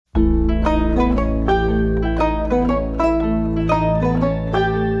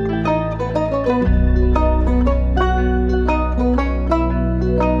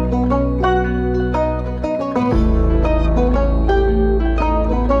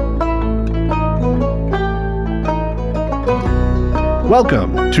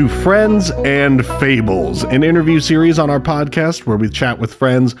Welcome to Friends and Fables, an interview series on our podcast where we chat with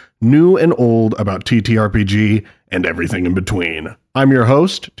friends new and old about TTRPG and everything in between. I'm your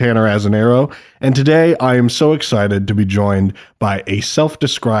host, Tanner Azanero, and today I am so excited to be joined by a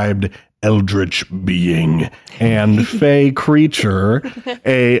self-described eldritch being and fey creature,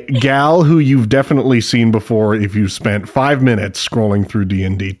 a gal who you've definitely seen before if you spent 5 minutes scrolling through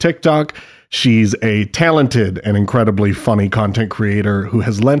D&D TikTok. She's a talented and incredibly funny content creator who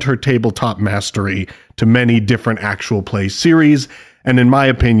has lent her tabletop mastery to many different actual play series, and in my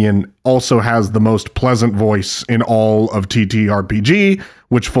opinion, also has the most pleasant voice in all of TTRPG,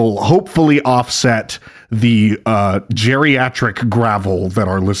 which will hopefully offset the geriatric gravel that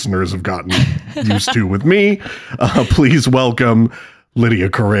our listeners have gotten used to with me. Please welcome Lydia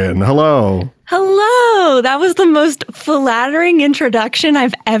Koryn. Hello. Hello. That was the most flattering introduction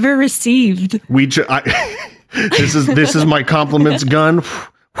I've ever received. This is my compliments gun.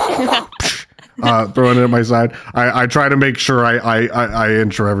 Throwing it at my side. I try to make sure I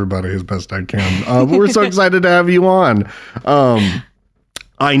intro everybody as best I can. We're so excited to have you on.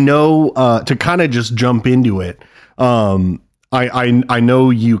 I know to kind of just jump into it. I know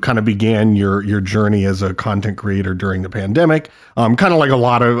you kind of began your journey as a content creator during the pandemic, kind of like a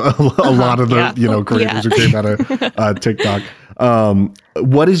lot of the creators who came out of TikTok.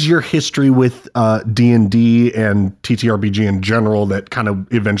 What is your history with D&D and TTRPG in general that kind of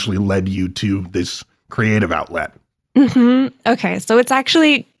eventually led you to this creative outlet? Mm-hmm. Okay, so it's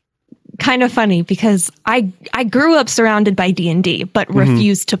actually kind of funny because I grew up surrounded by D&D but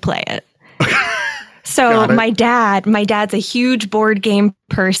refused to play it. So my dad's a huge board game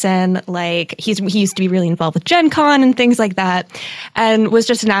person. Like he used to be really involved with Gen Con and things like that, and was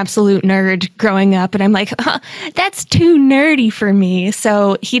just an absolute nerd growing up. And I'm like, that's too nerdy for me.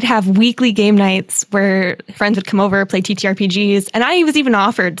 So he'd have weekly game nights where friends would come over, play TTRPGs. And I was even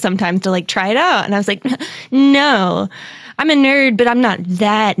offered sometimes to like try it out. And I was like, no, I'm a nerd, but I'm not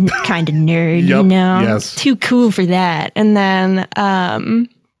that kind of nerd, you know? Yes. Too cool for that. And then,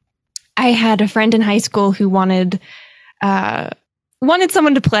 I had a friend in high school who wanted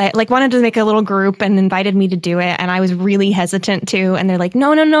someone to play, like wanted to make a little group and invited me to do it. And I was really hesitant to. And they're like,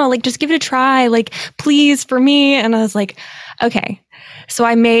 no, like just give it a try. Like, please, for me. And I was like, okay. So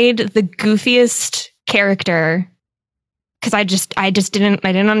I made the goofiest character because I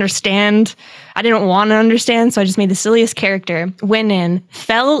didn't understand. I didn't want to understand. So I just made the silliest character, went in,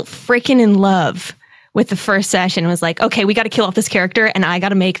 fell freaking in love with the first session, was like, okay, we got to kill off this character and I got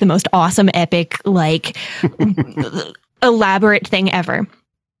to make the most awesome, epic, like elaborate thing ever.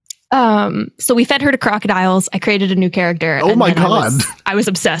 So we fed her to crocodiles. I created a new character. Oh my God. I was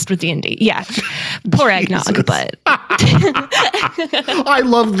obsessed with D&D. Yeah. Poor eggnog, but. I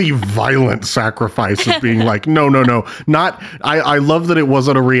love the violent sacrifice of being like, no. Not, I love that it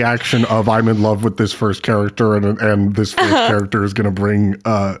wasn't a reaction of I'm in love with this first character and this first character is going to bring,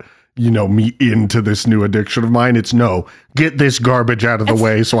 me into this new addiction of mine. It's no, get this garbage out of the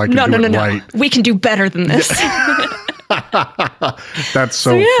way so I can do it right. We can do better than this. That's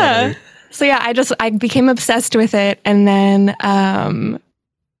so funny. So yeah, I became obsessed with it. And then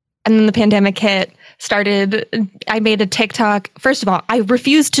the pandemic hit, I made a TikTok. First of all, I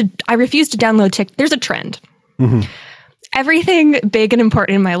refused to download TikTok. There's a trend. Mm-hmm. Everything big and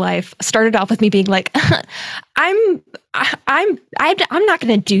important in my life started off with me being like, I'm not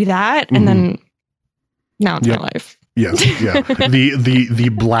going to do that. And then now it's my life. Yes. Yeah. the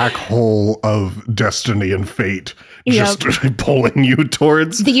black hole of destiny and fate just pulling you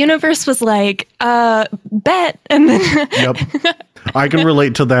towards. The universe was like, bet. And then Yep. I can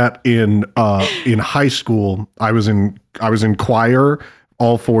relate to that in high school. I was in choir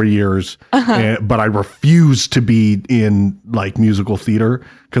all 4 years, but I refused to be in like musical theater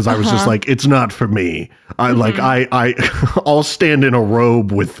because I was just like, it's not for me. I'll stand in a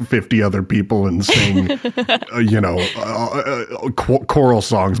robe with 50 other people and sing, choral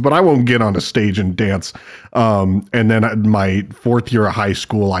songs, but I won't get on a stage and dance. And then in my fourth year of high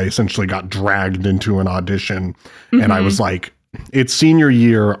school, I essentially got dragged into an audition, and I was like, it's senior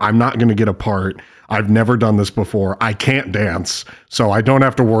year. I'm not going to get a part. I've never done this before. I can't dance, so I don't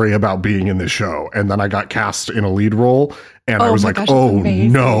have to worry about being in this show. And then I got cast in a lead role, and I was like,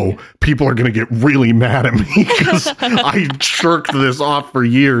 no, people are going to get really mad at me because I shirked this off for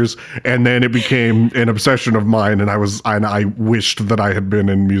years. And then it became an obsession of mine, and I wished that I had been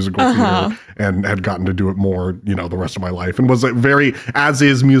in musical theater and had gotten to do it more, the rest of my life. And was as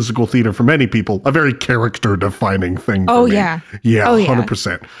is musical theater for many people, a very character defining thing for me. Yeah,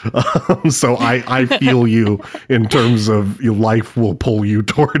 100%. So I feel you in terms of your life will pull you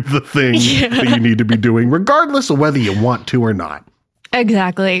toward the thing that you need to be doing, regardless of whether you want to or not.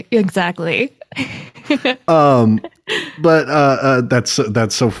 Exactly. But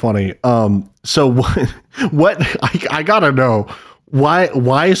that's so funny. So what I gotta know,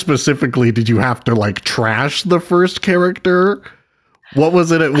 why specifically did you have to like trash the first character? What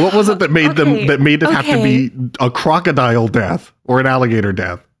was it that made it have to be a crocodile death or an alligator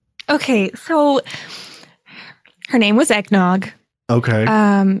death? Okay, so her name was Eggnog.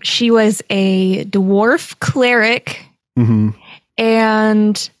 Okay. She was a dwarf cleric. Mm-hmm.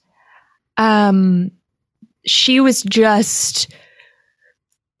 And she was just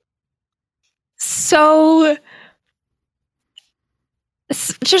so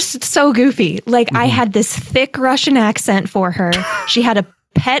goofy. Like, I had this thick Russian accent for her. She had a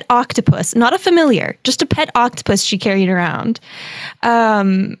pet octopus, not a familiar, just a pet octopus she carried around.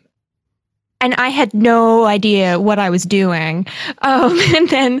 And I had no idea what I was doing. And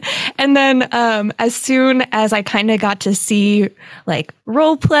then as soon as I kind of got to see like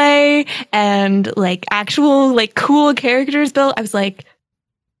role play and like actual like cool characters built, I was like,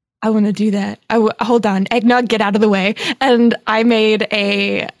 I want to do that. Hold on, Eggnog, get out of the way. And I made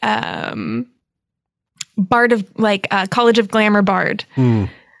a bard of like a College of Glamour bard. And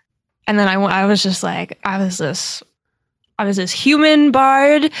then I was just like, I was this human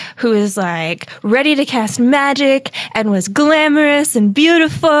bard who is like ready to cast magic and was glamorous and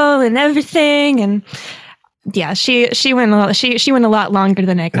beautiful and everything. And yeah, she went a lot longer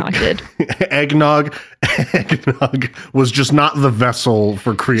than Eggnog did. Eggnog was just not the vessel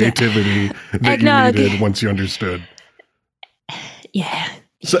for creativity that Eggnog, you needed once you understood. Yeah.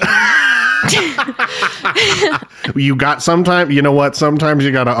 So, you got sometimes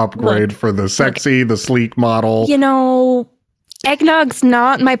you got to upgrade for the sexy, the sleek model. You know, Eggnog's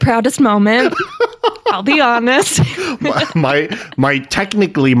not my proudest moment. I'll be honest. my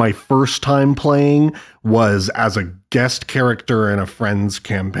first time playing was as a guest character in a Friends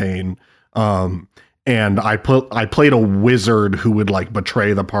campaign. And I played a wizard who would like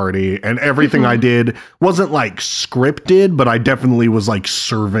betray the party, and everything I did wasn't like scripted, but I definitely was like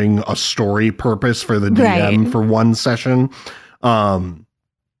serving a story purpose for the DM for one session.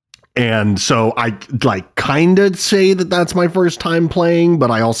 And so I like kind of say that that's my first time playing, but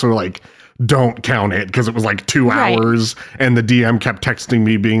I also like don't count it because it was like 2 hours and the DM kept texting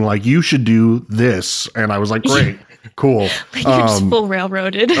me being like, you should do this. And I was like, great. Cool. Like you're just full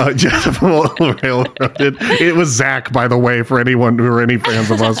railroaded. Just full railroaded. It was Zach, by the way, for anyone who are any fans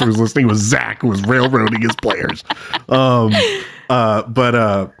of us who's listening, it was Zach who was railroading his players. I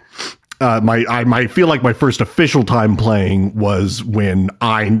feel like my first official time playing was when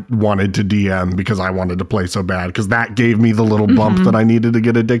I wanted to DM because I wanted to play so bad, because that gave me the little bump that I needed to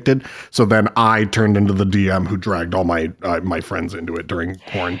get addicted. So then I turned into the DM who dragged all my friends into it during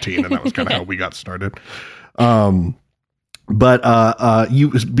quarantine, and that was kind of how we got started. But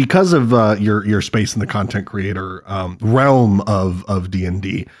you, because of your space in the content creator realm of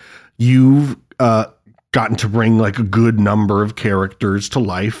D&D, you've gotten to bring like a good number of characters to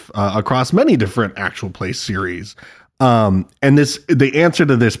life across many different actual play series. And the answer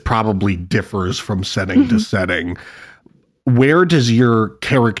to this probably differs from setting to setting. Where does your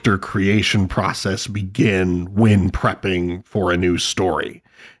character creation process begin when prepping for a new story?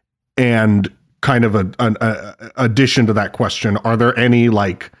 And kind of an addition to that question, are there any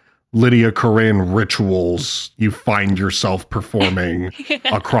like Lydia Koryn rituals you find yourself performing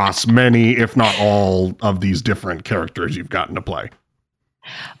across many, if not all, of these different characters you've gotten to play?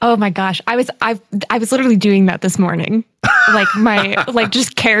 Oh my gosh, I was literally doing that this morning, like my like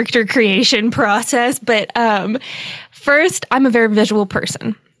just character creation process. But first, I'm a very visual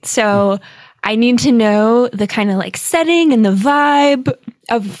person, so I need to know the kind of like setting and the vibe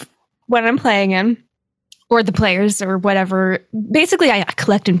of what I'm playing in, or the players, or whatever. Basically, I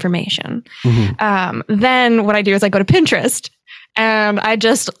collect information. Then what I do is I go to Pinterest and I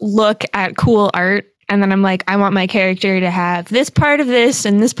just look at cool art. And then I'm like, I want my character to have this part of this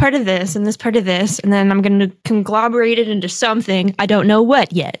and this part of this and this part of this. And then I'm going to conglomerate it into something. I don't know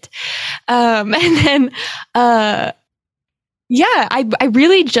what yet. And then, I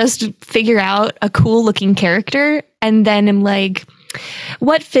really just figure out a cool looking character. And then I'm like,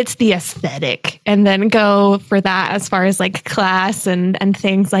 what fits the aesthetic, and then go for that as far as like class and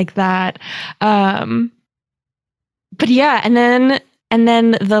things like that. But yeah, and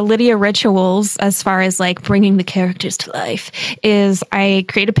then the Lydia rituals, as far as like bringing the characters to life, is I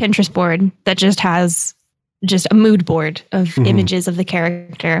create a Pinterest board that just has just a mood board of images of the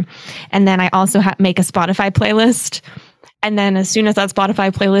character. And then I also make a Spotify playlist. And then as soon as that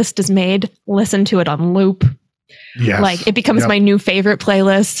Spotify playlist is made, listen to it on loop. Yes. Like it becomes my new favorite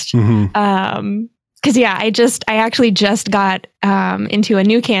playlist. Cause yeah, I actually just got into a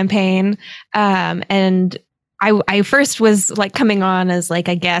new campaign. And I first was like coming on as like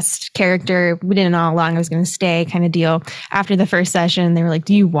a guest character. We didn't know how long I was going to stay, kind of deal. After the first session, they were like,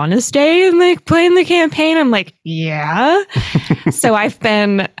 "Do you want to stay and like play in the campaign?" I'm like, "Yeah." So I've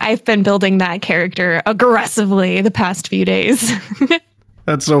been building that character aggressively the past few days.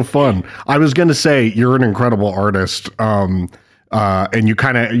 That's so fun. I was going to say you're an incredible artist. And you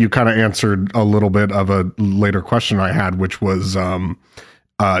kind of answered a little bit of a later question I had, which was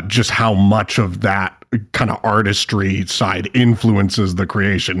just how much of that kind of artistry side influences the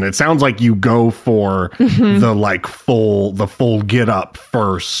creation. It sounds like you go for the full get up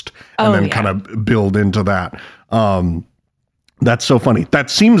first and then kind of build into that. That's so funny. That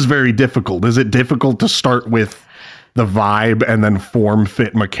seems very difficult. Is it difficult to start with the vibe and then form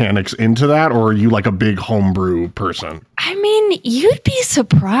fit mechanics into that? Or are you like a big homebrew person? I mean, you'd be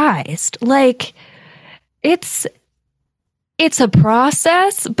surprised. Like it's a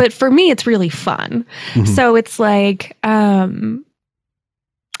process, but for me, it's really fun. So it's like,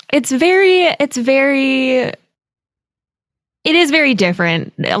 it is very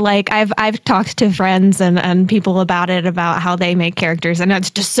different. Like I've talked to friends and people about it, about how they make characters, and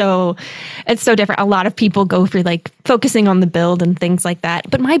it's so different. A lot of people go for like focusing on the build and things like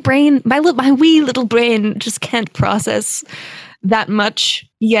that. But my brain, my wee little brain just can't process that much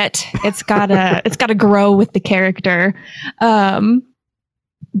yet. It's gotta grow with the character.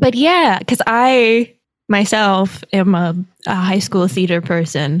 But yeah, because I myself am a high school theater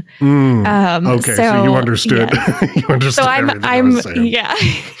person. Okay, so you understood. Yeah. You understood. So I'm yeah.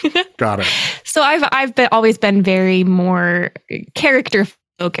 Got it. So I've always been very more character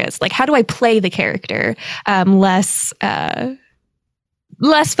focused. Like, how do I play the character? Less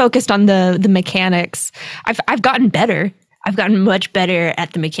focused on the mechanics. I've gotten better. I've gotten much better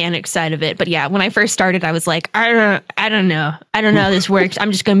at the mechanics side of it. But yeah, when I first started, I was like, I don't know how this works.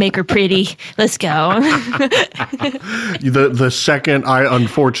 I'm just going to make her pretty. Let's go. The second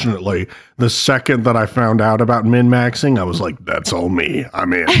that I found out about min-maxing, I was like, that's all me.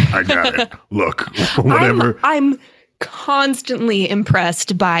 I'm in. I got it. Look, whatever. I'm constantly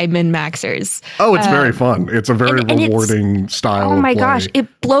impressed by min-maxers. Oh, it's very fun. It's a very rewarding style. Oh my gosh, it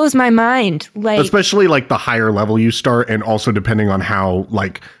blows my mind. Like, especially like the higher level you start, and also depending on how,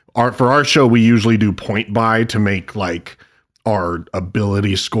 like, for our show, we usually do point buy to make like our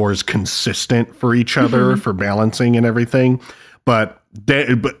ability scores consistent for each other for balancing and everything. But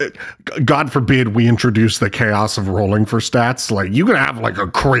God forbid we introduce the chaos of rolling for stats. Like, you can have like a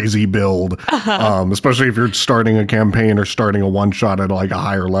crazy build, especially if you're starting a campaign or starting a one shot at like a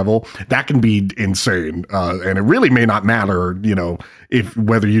higher level. That can be insane, and it really may not matter, if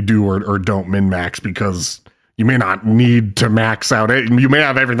whether you do or don't min max, because you may not need to max out it. You may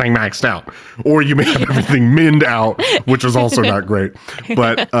have everything maxed out, or you may have everything minned out, which is also not great.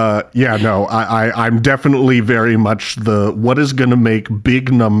 But I'm definitely very much the what is going to make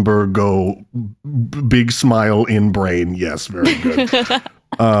big number go big smile in brain. Yes, very good.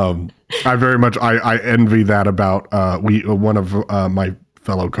 I very much I envy that about one of my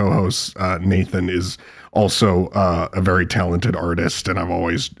fellow co-hosts, Nathan, is also a very talented artist, and I've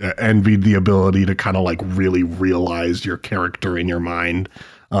always envied the ability to kind of like really realize your character in your mind,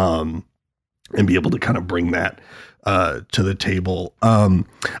 and be able to kind of bring that to the table.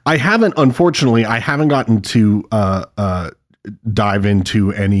 Unfortunately, I haven't gotten to dive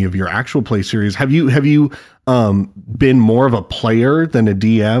into any of your actual play series. Have you been more of a player than a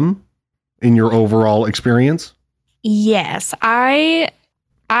DM in your overall experience? Yes,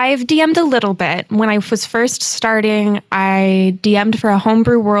 I've DM'd a little bit. When I was first starting, I DM'd for a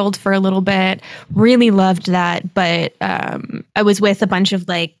homebrew world for a little bit. Really loved that, but I was with a bunch of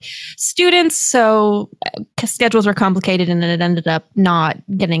like students, so schedules were complicated, and it ended up not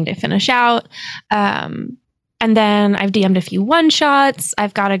getting to finish out. And then I've DM'd a few one shots.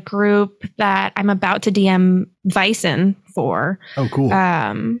 I've got a group that I'm about to DM Vysen for. Oh, cool.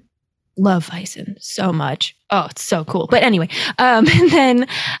 Love Vysen so much. Oh, it's so cool. But anyway, and then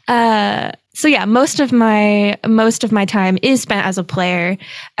so yeah, most of my time is spent as a player,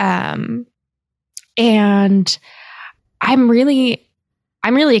 and I'm really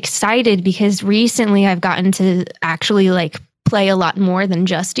excited because recently I've gotten to actually like play a lot more than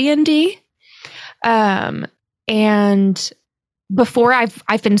just D&D. And before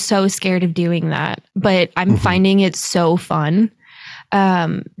I've been so scared of doing that, but I'm finding it so fun.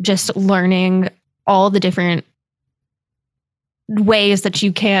 Just learning all the different ways that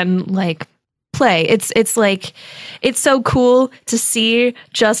you can like play. It's like, it's so cool to see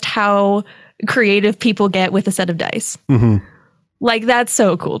just how creative people get with a set of dice. Like, that's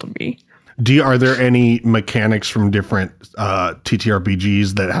so cool to me. Are there any mechanics from different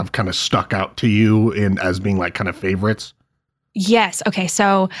TTRPGs that have kind of stuck out to you as being like kind of favorites? Yes. Okay.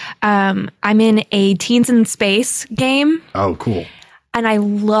 So I'm in a Teens in Space game. Oh, cool. And I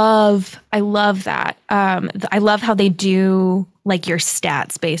love that. I love how they do like your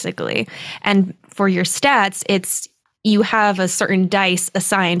stats basically. And for your stats, you have a certain dice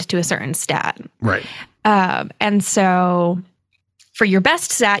assigned to a certain stat. Right. And so for your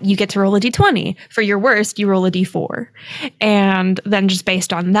best stat, you get to roll a d20. For your worst, you roll a d4. And then just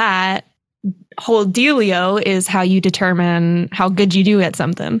based on that, whole dealio is how you determine how good you do at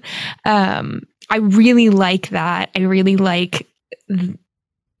something. I really like that.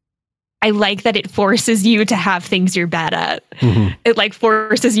 I like that it forces you to have things you're bad at. Mm-hmm. It like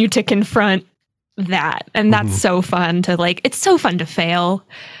forces you to confront that. And that's so fun to like, it's so fun to fail.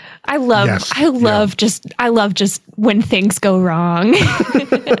 I love just when things go wrong.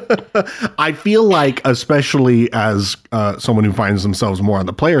 I feel like, especially as someone who finds themselves more on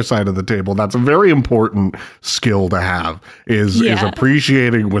the player side of the table, that's a very important skill to have is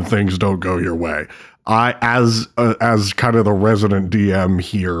appreciating when things don't go your way. I, as kind of the resident DM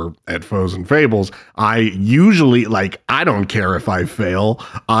here at Foes and Fables, I usually I don't care if I fail.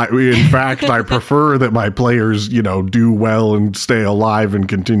 In fact, I prefer that my players, do well and stay alive and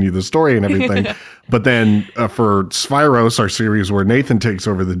continue the story and everything. But then for Spyros, our series where Nathan takes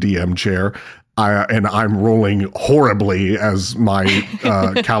over the DM chair, and I'm rolling horribly as my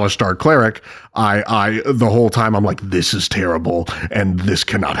Kalishtar cleric, I the whole time I'm like, this is terrible and this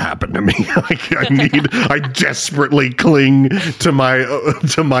cannot happen to me. I desperately cling to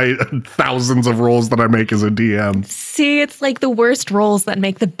my thousands of rolls that I make as a DM. See, it's like the worst rolls that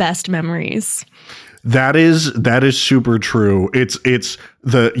make the best memories. That is super true.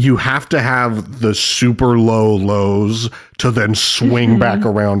 You have to have the super low lows to then swing back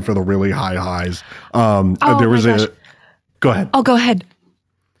around for the really high highs. Go ahead. Oh, go ahead.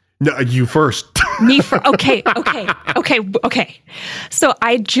 No, you first. Me first. Okay. So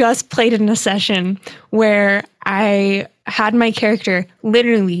I just played in a session where I had my character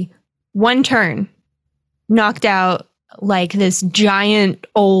literally one turn knocked out like this giant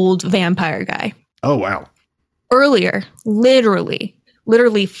old vampire guy. Oh, wow. Earlier, literally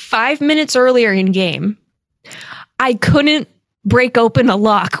 5 minutes earlier in game, I couldn't break open a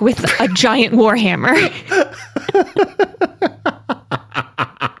lock with a giant warhammer.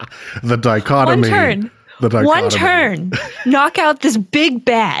 The dichotomy. One turn. Knock out this big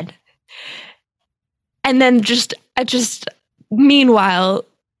bad. And then just meanwhile,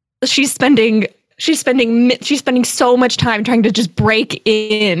 she's spending so much time trying to just break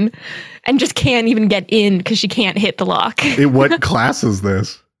in and just can't even get in because she can't hit the lock. What class is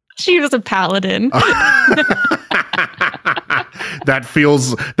this? She was a paladin. That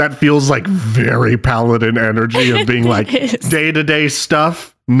feels like very paladin energy of being like day-to-day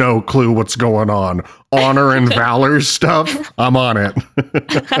stuff. No clue what's going on. Honor and valor stuff. I'm on it.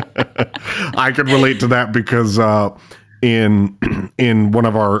 I could relate to that because in one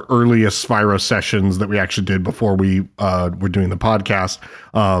of our earliest Spyro sessions that we actually did before we were doing the podcast,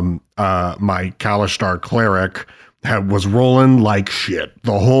 my Kalishtar cleric was rolling like shit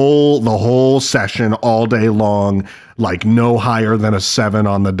the whole session, all day long, like no higher than a 7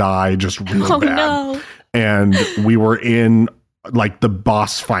 on the die, just real bad. No. And we were in like the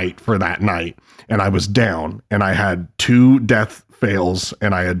boss fight for that night, and I was down, and I had 2 death fails,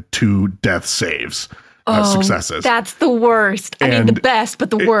 and I had 2 death saves. Successes. That's the worst. I mean, the best, but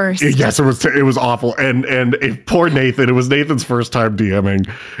the worst. Yes, it was awful. And poor Nathan, it was Nathan's first time DMing,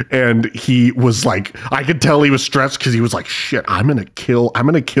 and he was like, I could tell he was stressed because he was like, shit, I'm gonna kill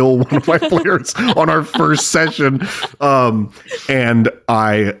one of my players on our first session. And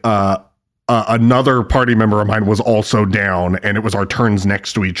another party member of mine was also down, and it was our turns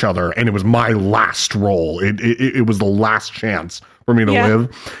next to each other, and it was my last roll. It was the last chance for me to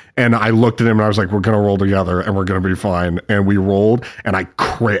live. And I looked at him and I was like, we're going to roll together and we're going to be fine. And we rolled and I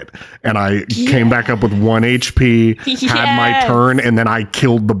crit and I came back up with 1 HP, had my turn, and then I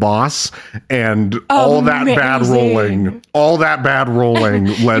killed the boss. And all that bad rolling led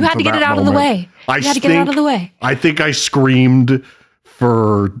to that. You had to get it out of the way. I think I screamed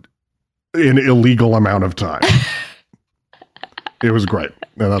for an illegal amount of time. It was great.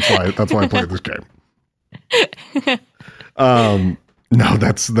 And that's why I played this game. No,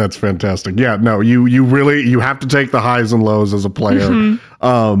 that's fantastic. Yeah, no, you really have to take the highs and lows as a player.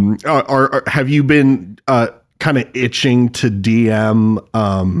 Mm-hmm. Have you been kind of itching to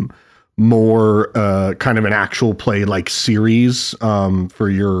DM more kind of an actual play like series for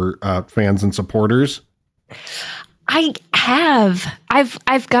your fans and supporters? I have.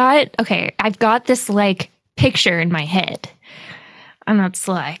 I've got this like picture in my head. And that's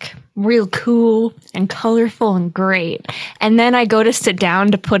like real cool and colorful and great. And then I go to sit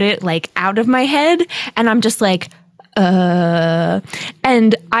down to put it like out of my head, and I'm just like,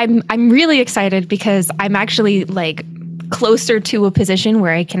 and I'm really excited because I'm actually like closer to a position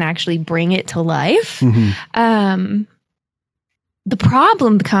where I can actually bring it to life. Mm-hmm. The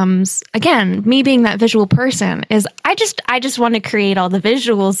problem becomes, again, me being that visual person, is I just want to create all the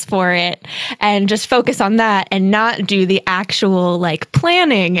visuals for it and just focus on that and not do the actual like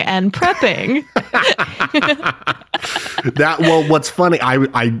planning and prepping. What's funny,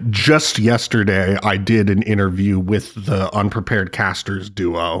 I just yesterday I did an interview with the Unprepared Casters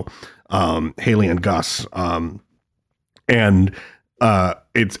duo, Haley and Gus, and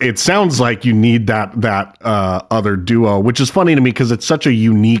it sounds like you need that other duo, which is funny to me because it's such a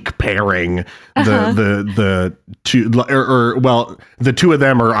unique pairing. The two, the two of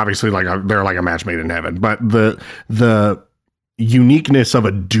them are obviously they're like a match made in heaven, but the uniqueness of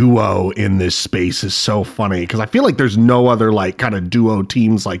a duo in this space is so funny because I feel like there's no other like kind of duo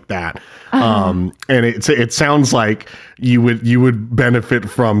teams like that. And it sounds like you would benefit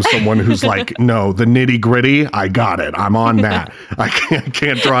from someone who's like, no, the nitty gritty, I got it. I'm on that. I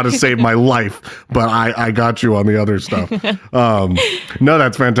can't draw to save my life, but I got you on the other stuff. No,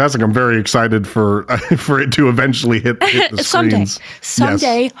 that's fantastic. I'm very excited for it to eventually hit the screens.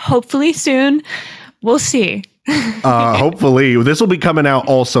 Someday, yes. Hopefully soon. We'll see. Hopefully this will be coming out.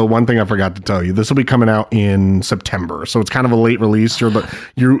 Also, one thing I forgot to tell you, this will be coming out in September, so it's kind of a late release.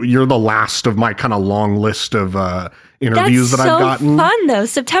 You're the last of my kind of long list of interviews I've gotten. That's so fun though.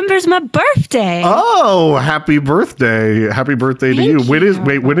 September's my birthday. Oh, happy birthday to you.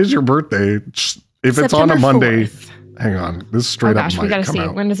 When is your birthday? If it's on a Monday, 4th. Hang on, this straight up might we gotta come see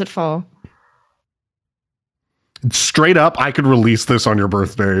out. When does it fall? Straight up, I could release this on your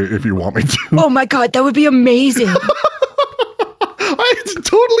birthday if you want me to. Oh my God, that would be amazing. I'm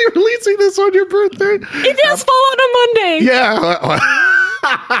totally releasing this on your birthday. It does fall on a Monday. Yeah.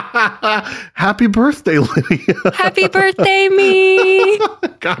 Happy birthday, Lydia. Happy birthday, me.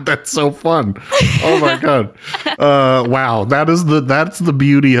 God, that's so fun. Oh my God. Wow. That's the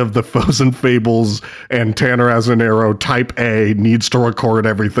beauty of the Foes and Fables and Tanner as an Arrow Type A needs to record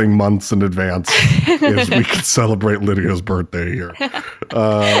everything months in advance is we can celebrate Lydia's birthday here.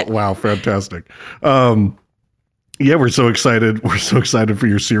 Wow. Fantastic. Yeah, we're so excited. We're so excited for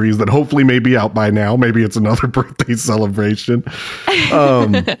your series that hopefully may be out by now. Maybe it's another birthday celebration.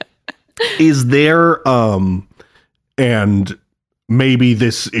 Is there, and maybe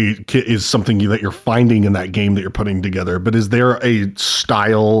this is something that you're finding in that game that you're putting together, but is there a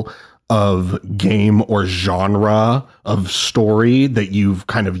style of game or genre of story that you've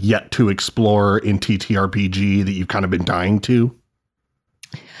kind of yet to explore in TTRPG that you've kind of been dying to?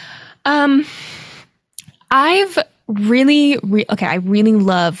 I really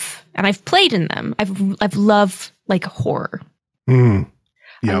love, and I've played in them. I've loved like horror. Yeah.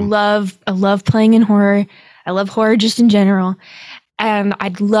 I love playing in horror. I love horror just in general. And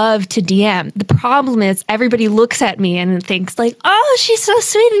I'd love to DM. The problem is everybody looks at me and thinks like, oh, she's so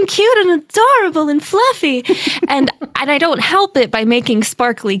sweet and cute and adorable and fluffy. and I don't help it by making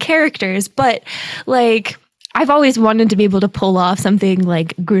sparkly characters, but like I've always wanted to be able to pull off something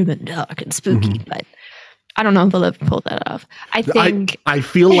like grim and dark and spooky, but I don't know if I'll ever pull that off. I think I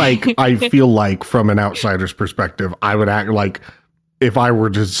feel like from an outsider's perspective, I would act like if I were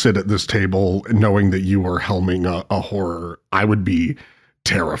to sit at this table knowing that you were helming a horror, I would be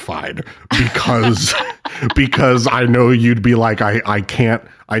terrified because I know you'd be like, I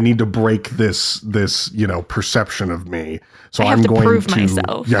need to break this perception of me. So I'm going to prove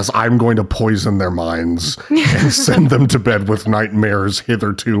myself. Yes, I'm going to poison their minds and send them to bed with nightmares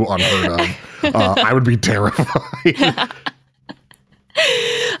hitherto unheard of. I would be terrified.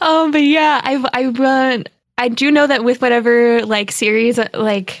 But yeah, I do know that with whatever like series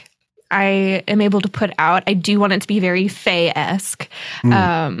like I am able to put out, I do want it to be very Fae-esque.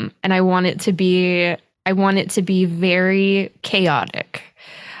 And I want it to be very chaotic.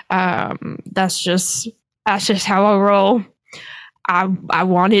 That's just how I roll. I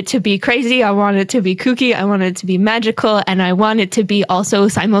want it to be crazy. I want it to be kooky. I want it to be magical. And I want it to be also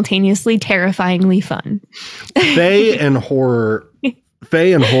simultaneously terrifyingly fun. Fae and horror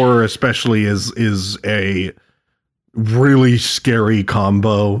especially is a really scary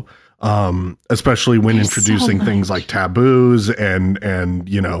combo. Especially when introducing things like taboos and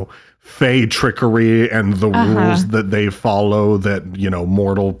Fae trickery and the rules that they follow that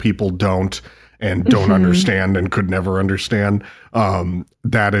mortal people don't, and don't understand and could never understand.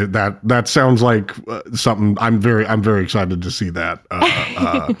 That sounds like something I'm very excited to see that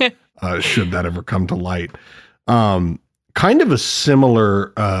should that ever come to light. Kind of a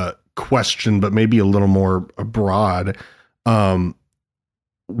similar question, but maybe a little more broad.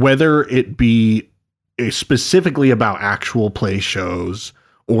 Whether it be specifically about actual play shows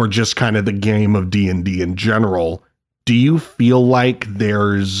or just kind of the game of D&D in general, do you feel like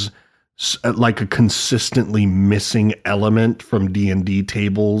there's like a consistently missing element from D&D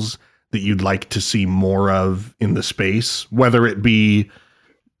tables that you'd like to see more of in the space, whether it be,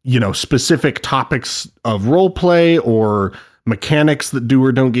 specific topics of role play or mechanics that do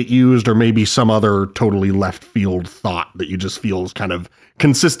or don't get used, or maybe some other totally left field thought that you just feel is kind of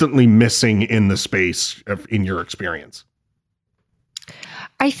consistently missing in the space in your experience?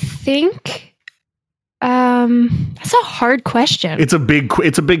 I think that's a hard question. It's a big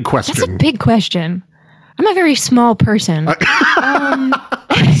question. That's a big question. I'm a very small person. I'm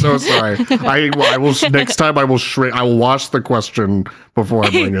so sorry. I will next time. I will wash the question before I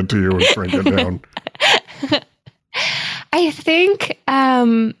bring it to you and shrink it down. I think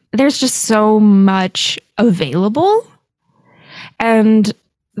there's just so much available, and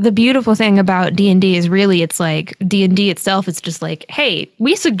the beautiful thing about D&D is really it's like D&D itself. It's just like, hey,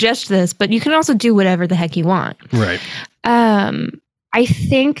 we suggest this, but you can also do whatever the heck you want. Right. I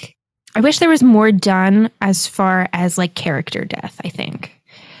think I wish there was more done as far as like character death. I think.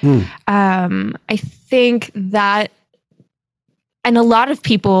 I think that, and a lot of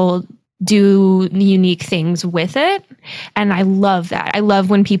people do unique things with it, and I love that. I love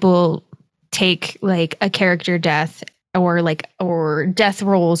when people take like a character death or death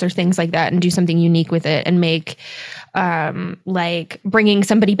rolls or things like that and do something unique with it and make like bringing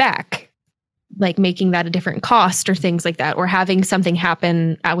somebody back, like making that a different cost or things like that, or having something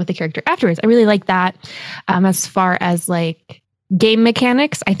happen with the character afterwards. I really like that. As far as like game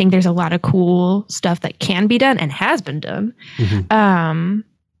mechanics, I think there's a lot of cool stuff that can be done and has been done.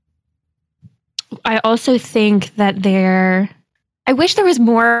 I also think that I wish there was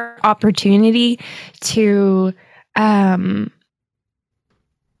more opportunity to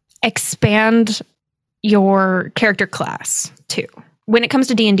expand your character class too, when it comes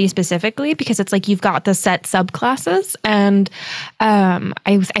to D&D specifically, because it's like you've got the set subclasses, and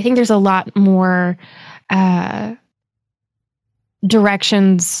I think there's a lot more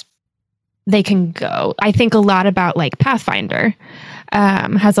directions they can go. I think a lot about like Pathfinder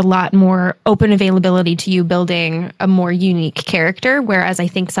has a lot more open availability to you building a more unique character, whereas I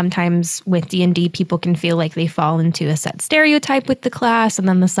think sometimes with D&D people can feel like they fall into a set stereotype with the class and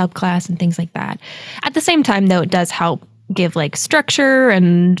then the subclass and things like that. At the same time, though, it does help give like structure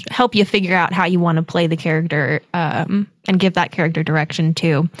and help you figure out how you want to play the character and give that character direction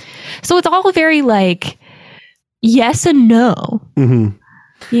too. So it's all very like yes and no.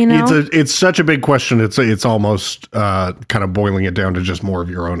 It's such a big question. It's almost kind of boiling it down to just more of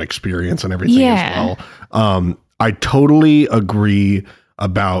your own experience and everything as well. I totally agree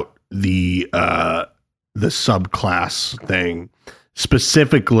about the subclass thing.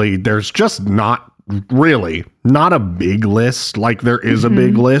 Specifically, there's just not a big list. Like there is a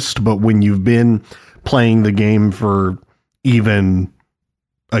big list, but when you've been playing the game for even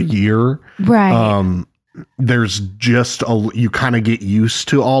a year, right? There's just you kind of get used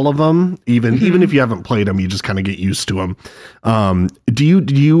to all of them. Even if you haven't played them, you just kind of get used to them. Do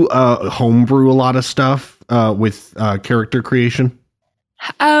you homebrew a lot of stuff with character creation?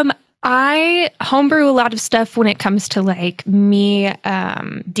 I homebrew a lot of stuff when it comes to like me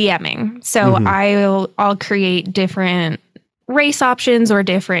DMing. So I'll create different race options or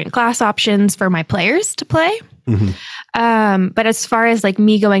different class options for my players to play. But as far as like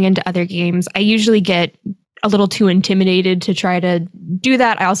me going into other games, I usually get a little too intimidated to try to do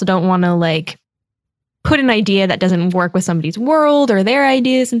that. I also don't want to like put an idea that doesn't work with somebody's world or their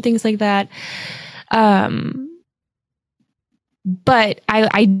ideas and things like that. But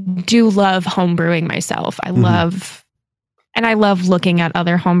I do love homebrewing myself. I love looking at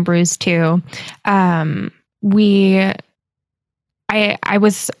other homebrews too.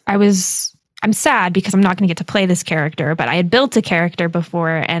 I'm sad because I'm not going to get to play this character, but I had built a character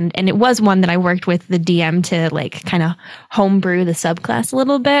before, and it was one that I worked with the DM to like kind of homebrew the subclass a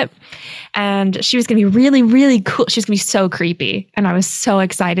little bit. And she was going to be really, really cool. She was going to be so creepy, and I was so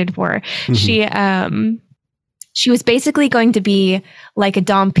excited for her. She was basically going to be like a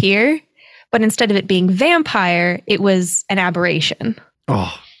Dhampir, but instead of it being vampire, it was an aberration.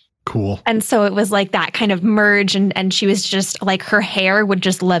 Oh. Cool. And so it was like that kind of merge, and she was just like, her hair would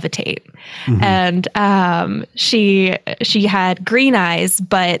just levitate. And she had green eyes,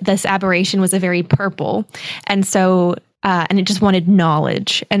 but this aberration was a very purple. And so and it just wanted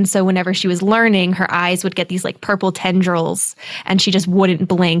knowledge. And so whenever she was learning, her eyes would get these like purple tendrils, and she just wouldn't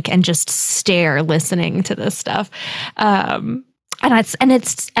blink and just stare listening to this stuff. And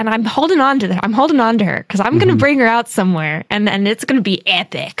I'm holding on to that. I'm holding on to her because I'm going to bring her out somewhere, and it's going to be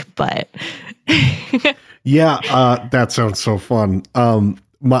epic. But yeah, that sounds so fun.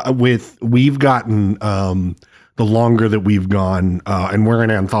 We've gotten the longer that we've gone, and we're an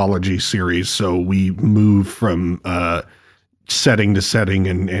anthology series, so we move from setting to setting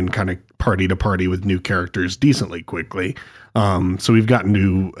and kind of party to party with new characters decently quickly. So we've gotten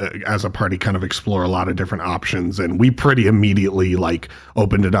to, as a party, kind of explore a lot of different options, and we pretty immediately like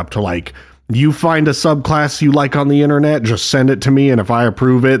opened it up to like, you find a subclass you like on the internet, just send it to me, and if I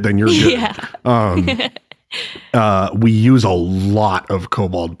approve it, then you're good. Yeah. We use a lot of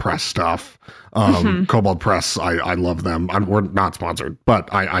Kobold Press stuff. Kobold Press, I love them. We're not sponsored,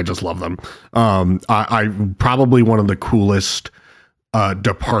 but I just love them. I probably one of the coolest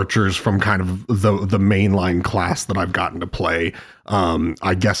departures from kind of the mainline class that I've gotten to play.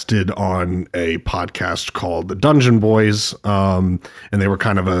 I guested on a podcast called The Dungeon Boys, and they were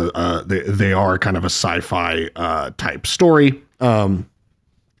kind of they are kind of a sci-fi type story.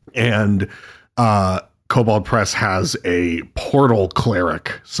 And Kobold Press has a Portal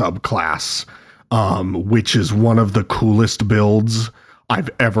Cleric subclass, which is one of the coolest builds I've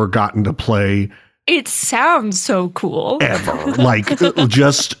ever gotten to play. It sounds so cool. Ever. Like,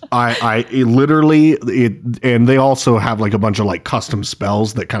 just, I literally, and they also have like a bunch of like custom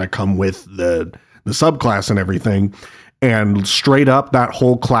spells that kind of come with the subclass and everything. And straight up, that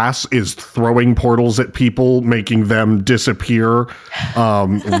whole class is throwing portals at people, making them disappear,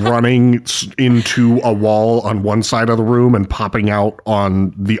 running into a wall on one side of the room and popping out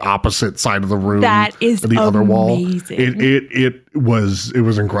on the opposite side of the room. That is the other wall. It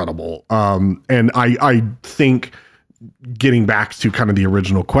was incredible. And I think, getting back to kind of the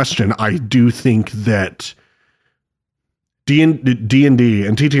original question, I do think that D&D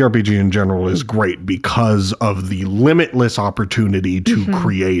and TTRPG in general is great because of the limitless opportunity to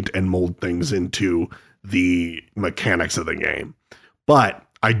create and mold things into the mechanics of the game. But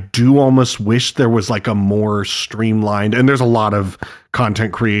I do almost wish there was like a more streamlined, and there's a lot of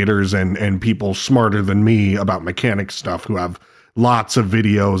content creators and people smarter than me about mechanic stuff who have lots of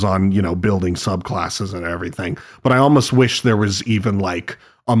videos on, building subclasses and everything. But I almost wish there was even like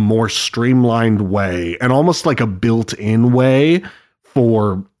a more streamlined way and almost like a built-in way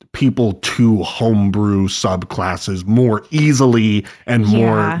for people to homebrew subclasses more easily and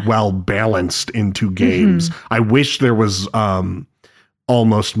more well balanced into games. I wish there was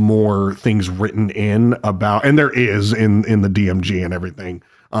almost more things written in about, and there is in the DMG and everything.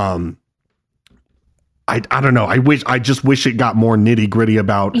 I don't know. I just wish it got more nitty gritty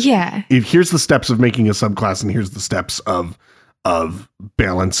about, if here's the steps of making a subclass and here's the steps of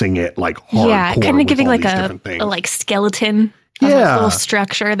balancing it like hardcore. Kind of giving like a like skeleton of a little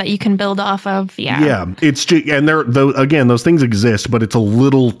structure that you can build off of. It's just, and those things exist, but it's a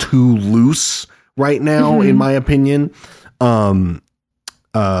little too loose right now, in my opinion. And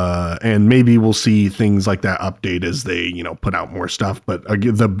maybe we'll see things like that update as they, put out more stuff. But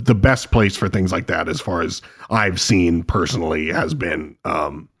the best place for things like that, as far as I've seen personally, has been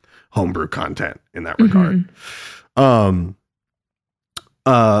homebrew content in that regard.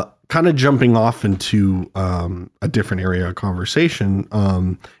 Kind of jumping off into a different area of conversation.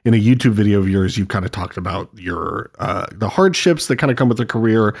 In a YouTube video of yours, you kind of talked about your the hardships that kind of come with a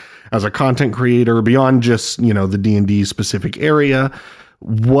career as a content creator beyond just, the D&D specific area.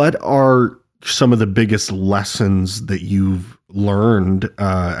 What are some of the biggest lessons that you've learned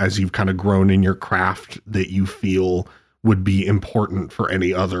as you've kind of grown in your craft that you feel would be important for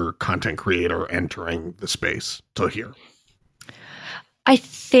any other content creator entering the space to hear? I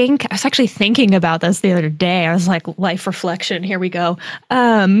was actually thinking about this the other day. I was like, life reflection, here we go.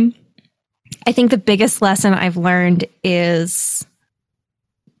 I think the biggest lesson I've learned is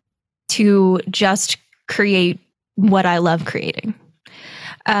to just create what I love creating.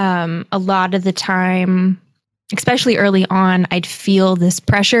 A lot of the time, especially early on, I'd feel this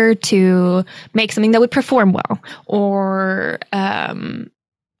pressure to make something that would perform well, or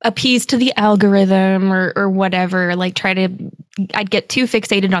appease to the algorithm or whatever, I'd get too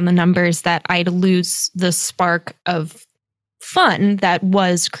fixated on the numbers that I'd lose the spark of fun that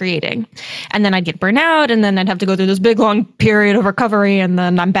was creating. And then I'd get burnt out, and then I'd have to go through this big long period of recovery, and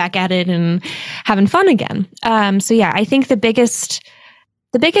then I'm back at it and having fun again. I think the biggest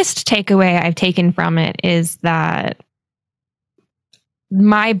the biggest takeaway I've taken from it is that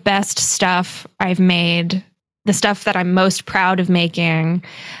my best stuff I've made, the stuff that I'm most proud of making,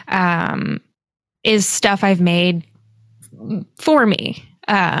 is stuff I've made for me,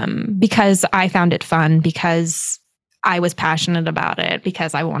 because I found it fun, because I was passionate about it,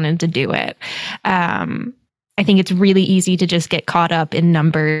 because I wanted to do it. I think it's really easy to just get caught up in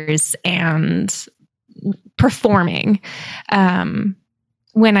numbers and performing,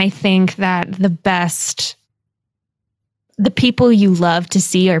 when I think that the people you love to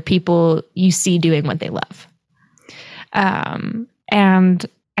see are people you see doing what they love. And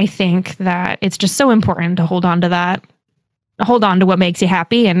I think that it's just so important to hold on to that. Hold on to what makes you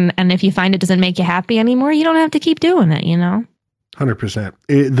happy. And if you find it doesn't make you happy anymore, you don't have to keep doing it, 100%.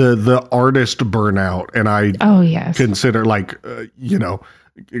 The artist burnout, and I consider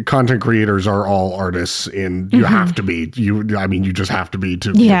content creators are all artists, and you have to be. You just have to be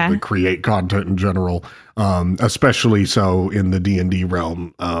to be able to create content in general, especially so in the D&D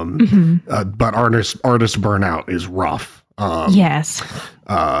realm. But artist burnout is rough. Yes.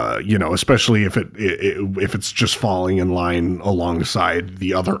 Especially if it's just falling in line alongside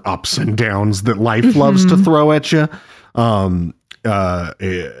the other ups and downs that life loves to throw at you.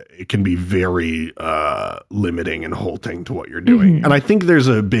 It can be very limiting and halting to what you're doing. And I think there's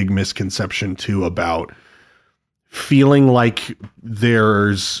a big misconception too about feeling like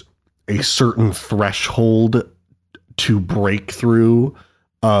there's a certain threshold to break through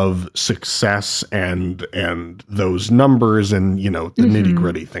of success and those numbers and, the nitty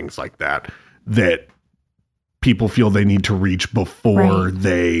gritty things like that people feel they need to reach before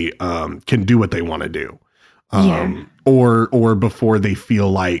they can do what they want to do. Or before they feel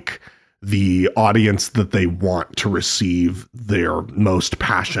like the audience that they want to receive their most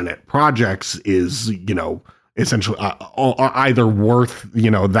passionate projects is, essentially either worth,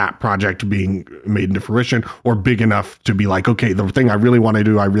 that project being made into fruition, or big enough to be like, okay, the thing I really want to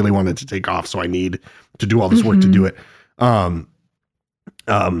do, I really want it to take off, so I need to do all this work to do it. I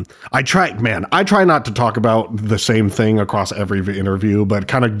try not to talk about the same thing across every interview, but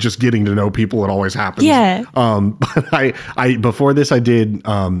kind of just getting to know people, it always happens. Yeah. But I before this, I did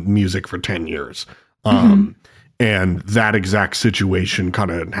music for 10 years. And that exact situation kind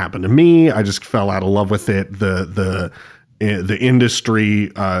of happened to me. I just fell out of love with it. The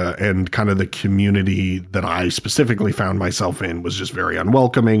industry and kind of the community that I specifically found myself in was just very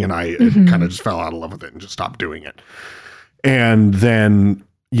unwelcoming, and I kind of just fell out of love with it and just stopped doing it. And then,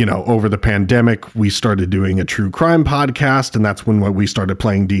 over the pandemic, we started doing a true crime podcast, and that's when we started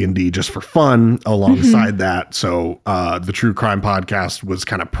playing D&D just for fun alongside that. So the true crime podcast was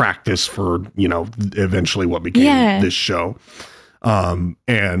kind of practice for, eventually what became this show.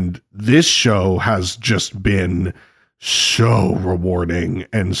 And this show has just been so rewarding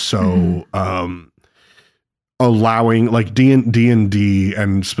and so allowing, like, D&D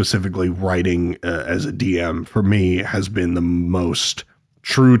and specifically writing as a DM for me has been the most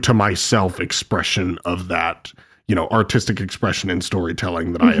true to myself expression of that, artistic expression and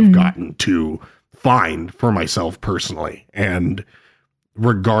storytelling that I have gotten to find for myself personally. And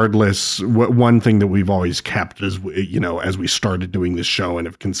regardless, one thing that we've always kept is, as we started doing this show and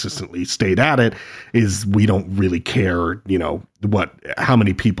have consistently stayed at it, is we don't really care, how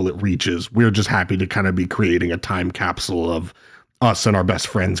many people it reaches. We're just happy to kind of be creating a time capsule of us and our best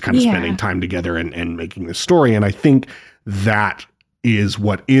friends kind of spending time together and making this story. And I think that is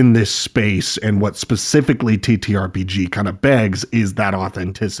what in this space, and what specifically TTRPG kind of begs, is that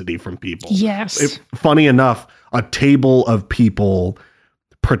authenticity from people. Yes. Funny enough, a table of people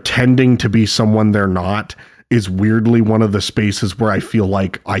pretending to be someone they're not is weirdly one of the spaces where I feel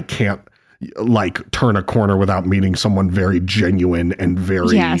like I can't turn a corner without meeting someone very genuine and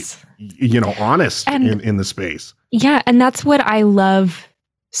very, honest in the space. Yeah. And that's what I love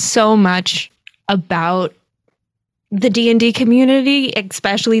so much about the D&D community,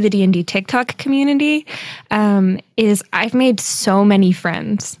 especially the D&D TikTok community, is I've made so many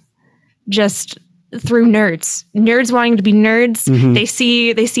friends just through nerds wanting to be nerds. They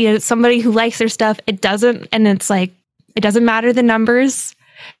see somebody who likes their stuff. It doesn't matter the numbers.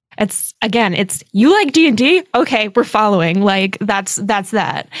 It's you like D&D? Okay, we're following. Like that's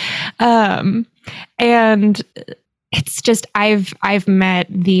that. And it's just, I've met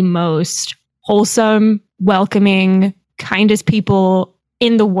the most wholesome, welcoming, kindest people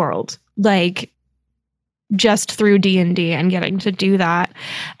in the world, like just through D&D and getting to do that.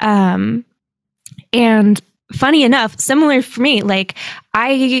 And funny enough, similar for me, like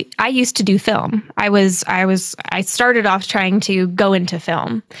I used to do film. I started off trying to go into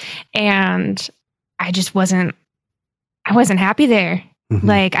film, and I wasn't happy there. Mm-hmm.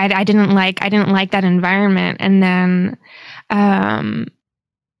 Like I didn't like that environment. And then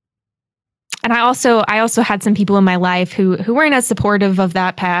and I also had some people in my life who weren't as supportive of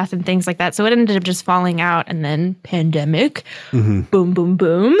that path and things like that. So it ended up just falling out. And then pandemic, boom, boom,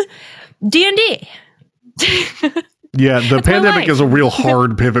 boom, D&D. Yeah, the pandemic is a real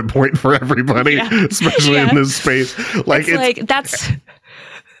hard pivot point for everybody, especially in this space. Like that's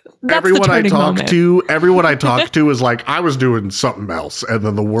everyone I talk to is like, I was doing something else, and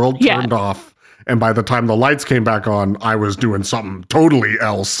then the world turned off. And by the time the lights came back on, I was doing something totally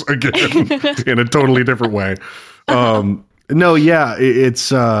else again in a totally different way.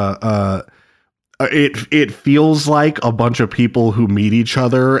 It feels like a bunch of people who meet each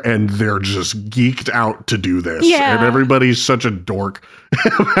other and they're just geeked out to do this. Yeah. And everybody's such a dork.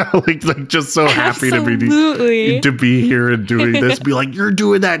 like just so happy to be here and doing this. Be like, you're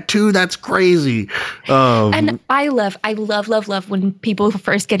doing that too? That's crazy. And I love when people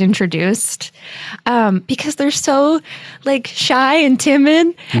first get introduced because they're so like shy and timid.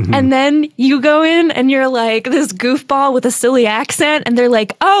 Mm-hmm. And then you go in and you're like this goofball with a silly accent. And they're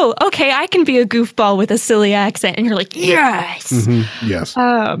like, oh, okay, I can be a goofball with a silly accent. And you're like, yes. Mm-hmm. Yes.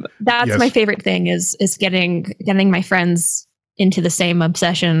 That's my favorite thing is getting my friends into the same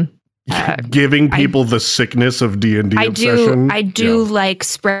obsession. Giving people the sickness of D&D obsession. I do like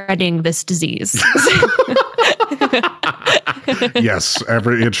spreading this disease. Yes,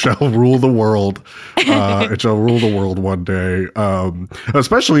 it shall rule the world. It shall rule the world one day.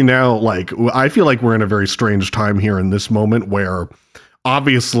 Especially now, like, I feel like we're in a very strange time here in this moment where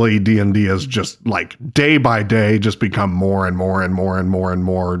obviously D&D has just like day by day just become more and more and more and more and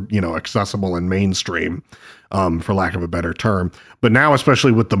more, accessible and mainstream. For lack of a better term. But now,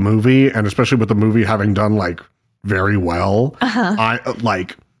 especially with the movie, and especially with the movie having done like very well,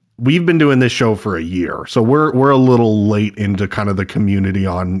 we've been doing this show for a year. So we're a little late into kind of the community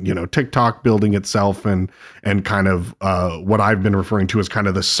on, TikTok building itself and kind of what I've been referring to as kind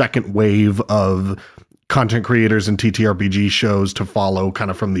of the second wave of content creators and TTRPG shows to follow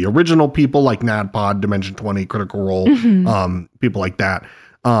kind of from the original people like NADPOD, Dimension 20, Critical Role, people like that.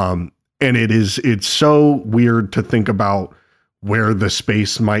 And it's so weird to think about where the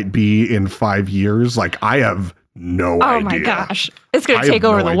space might be in 5 years. Like, I have no idea. Oh my gosh. It's going to take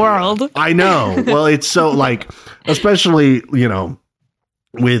over the world. I know. Well, it's so like, especially,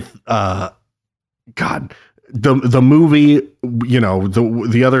 with, God, the movie,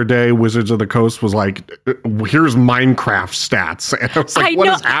 the other day, Wizards of the Coast was like, here's Minecraft stats. And I was like, what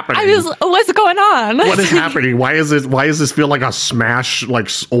is happening? What's going on? What is happening? Why does this feel like a Smash, like,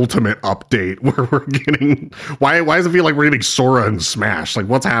 ultimate update where we're getting, why does it feel like we're getting Sora and Smash? Like,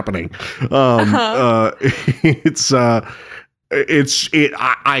 what's happening?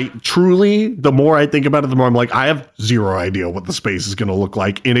 I truly, the more I think about it, the more I'm like, I have zero idea what the space is going to look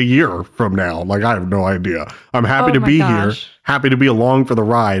like in a year from now. Like, I have no idea. I'm happy to be here, happy to be along for the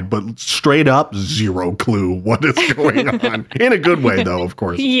ride, but straight up zero clue what is going on. In a good way, though, of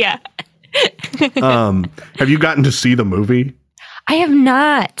course. Yeah. Have you gotten to see the movie? I have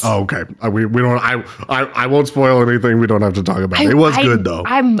not. Oh, okay. We don't. I won't spoil anything. We don't have to talk about it. It was good though.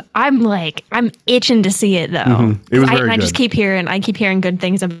 I'm itching to see it though. Mm-hmm. It was very good. I just keep hearing good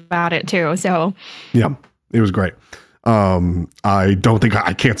things about it too. So yeah, it was great. I don't think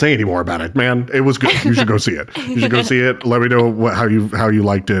I can't say any more about it, man. It was good. You should go see it. You should go see it. Let me know how you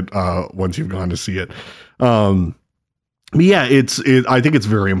liked it once you've gone to see it. But yeah, I think it's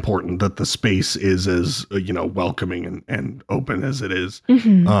very important that the space is as welcoming and open as it is.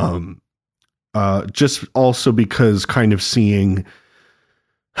 Mm-hmm. Just also because kind of seeing,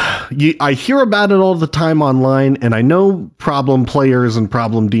 I hear about it all the time online, and I know problem players and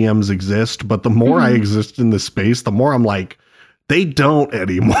problem DMs exist, but the more I exist in the space, the more I'm like, they don't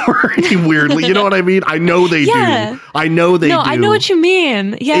anymore. Weirdly, you know what I mean? I know they do. I know they do. I know what you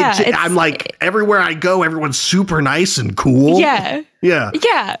mean. Yeah. I'm like, everywhere I go, everyone's super nice and cool. Yeah. Yeah.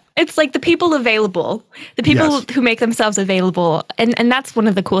 Yeah. It's like the people available, the people who make themselves available. And that's one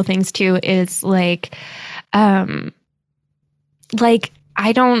of the cool things too, is like I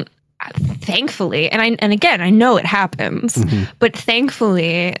don't, thankfully, and again, I know it happens, but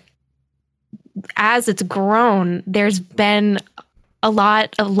thankfully, as it's grown, there's been a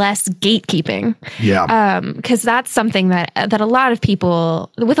lot of less gatekeeping. Yeah. Because that's something that a lot of people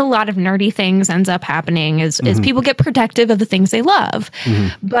with a lot of nerdy things ends up happening is people get protective of the things they love.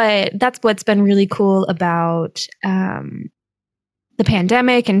 But that's what's been really cool about the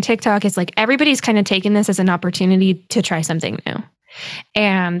pandemic and TikTok is like everybody's kind of taken this as an opportunity to try something new.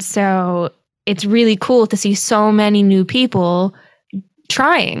 And so it's really cool to see so many new people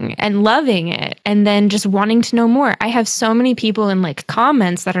trying and loving it and then just wanting to know more. I have so many people in like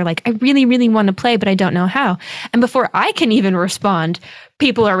comments that are like, I really, really want to play, but I don't know how. And before I can even respond,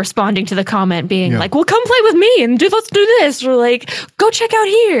 people are responding to the comment being like, well, come play with me and let's do this, or like, go check out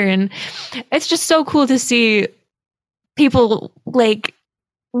here. And it's just so cool to see people like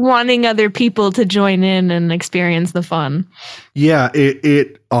wanting other people to join in and experience the fun. Yeah,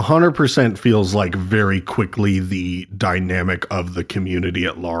 it 100% feels like very quickly the dynamic of the community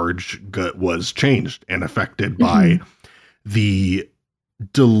at large was changed and affected by the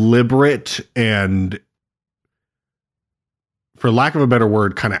deliberate and, for lack of a better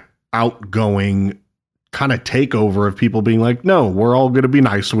word, kind of outgoing kind of takeover of people being like, no, we're all going to be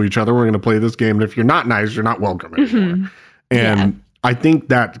nice to each other. We're going to play this game. And if you're not nice, you're not welcome anymore. And I think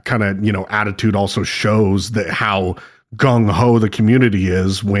that kind of, attitude also shows that how gung-ho the community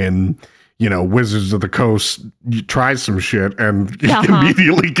is when, Wizards of the Coast tries some shit and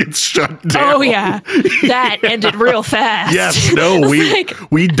immediately gets shut down. Oh, yeah. That ended real fast. Yes, no,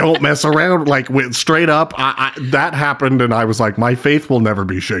 we don't mess around. Like, straight up, that happened, and I was like, my faith will never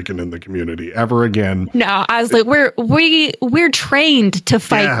be shaken in the community ever again. No, I was like, we're trained to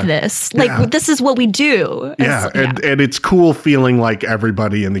fight this. Like, this is what we do. And it's cool feeling like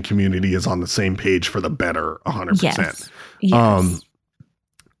everybody in the community is on the same page for the better, 100%. Yes.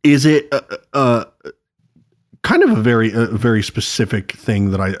 Is it kind of a very specific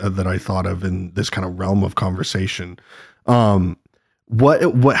thing that I thought of in this kind of realm of conversation? What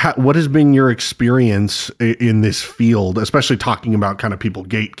has been your experience in this field, especially talking about kind of people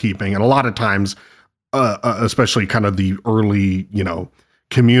gatekeeping, and a lot of times, especially kind of the early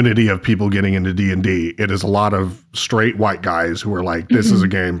community of people getting into D&D, it is a lot of straight white guys who are like, this is a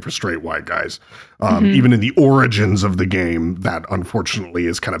game for straight white guys. Even in the origins of the game, that unfortunately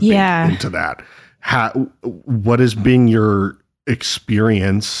is kind of baked into that. What has been your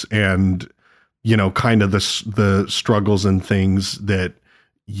experience and, kind of the struggles and things that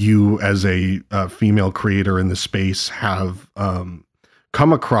you as a female creator in the space have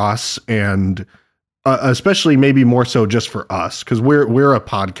come across, and especially maybe more so just for us, because we're a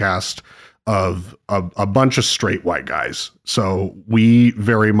podcast of a bunch of straight white guys. So we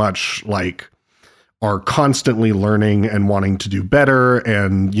very much are constantly learning and wanting to do better.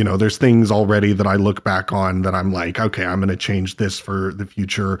 And, there's things already that I look back on that I'm like, okay, I'm going to change this for the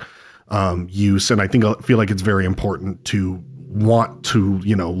future use. And I feel like it's very important to want to,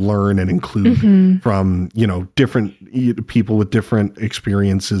 learn and include from, different people with different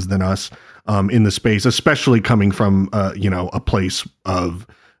experiences than us in the space, especially coming from, a place of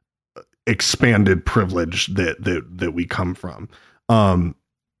expanded privilege that we come from.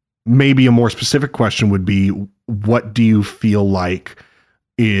 Maybe a more specific question would be, what do you feel like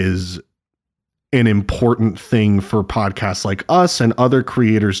is an important thing for podcasts like us and other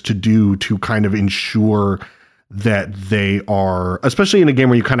creators to do to kind of ensure that they are, especially in a game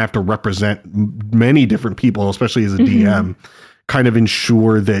where you kind of have to represent many different people, especially as a DM, kind of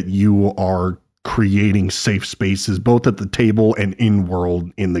ensure that you are creating safe spaces, both at the table and in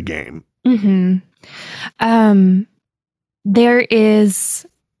world in the game? There is,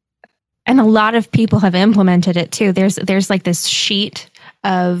 and a lot of people have implemented it too. There's like this sheet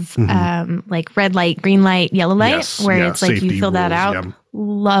of like red light, green light, yellow light, where it's like you fill that out.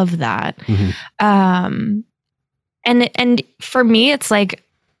 Love that. And for me, it's like,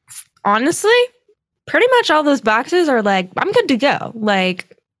 honestly, pretty much all those boxes are like, I'm good to go.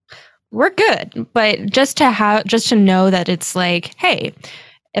 Like, we're good. But just to know that it's like, hey,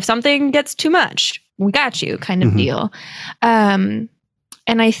 if something gets too much, we got you, kind of deal. And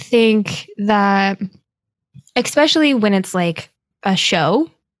I think that, especially when it's like a show,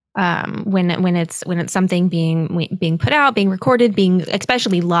 when it's something being put out, being recorded, being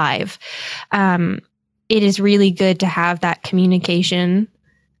especially live, it is really good to have that communication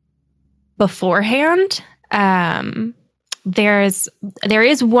beforehand. There is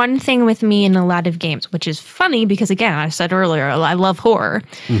one thing with me in a lot of games, which is funny because, again, I said earlier, I love horror.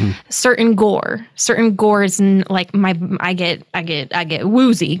 Certain gore is like I get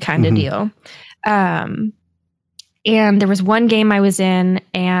woozy kind of deal. And there was one game I was in,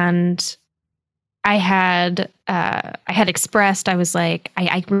 and I had expressed, I was like,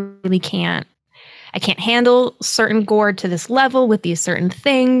 I really can't handle certain gore to this level with these certain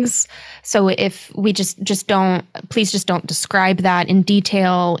things. So if we just don't describe that in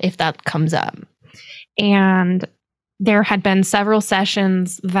detail if that comes up. And there had been several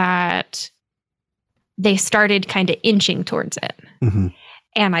sessions that they started kind of inching towards it.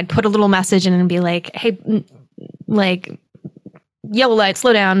 And I'd put a little message in and be like, hey, like, yellow light,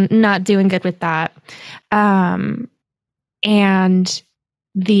 slow down, not doing good with that. And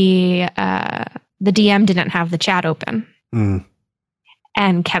the DM didn't have the chat open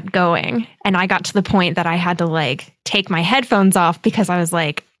and kept going. And I got to the point that I had to like take my headphones off because I was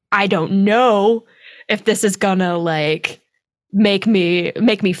like, I don't know if this is gonna like make me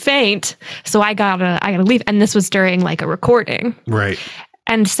faint. So I gotta leave. And this was during like a recording. Right.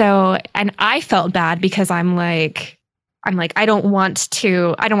 And so, and I felt bad because I'm like, I don't want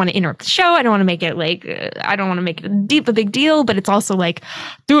to interrupt the show. I don't want to make it like, I don't want to make it a big deal, but it's also like,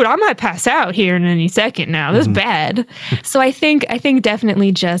 dude, I might pass out here in any second now. This is bad. So I think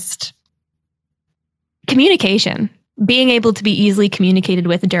definitely just communication, being able to be easily communicated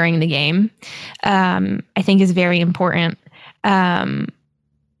with during the game, I think is very important. And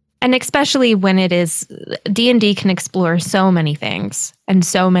especially when it is, D&D can explore so many things and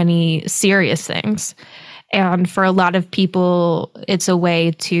so many serious things. And for a lot of people, it's a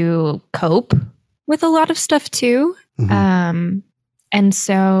way to cope with a lot of stuff too. And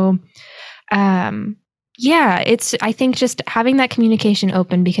so, yeah, I think just having that communication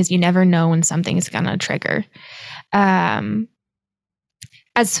open, because you never know when something's going to trigger. As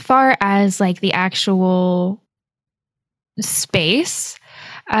far as like the actual space,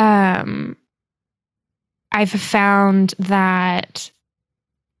 I've found that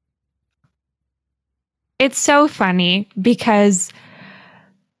it's so funny because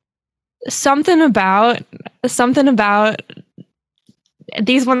something about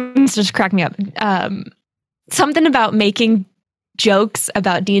these ones just crack me up. Something about making jokes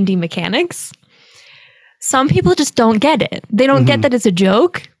about D&D mechanics. Some people just don't get it. They don't get that it's a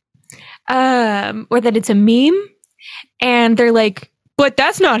joke, or that it's a meme, and they're like, "But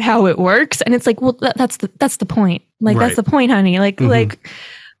that's not how it works." And it's like, "Well, that's the point. Like that's the point, honey. Like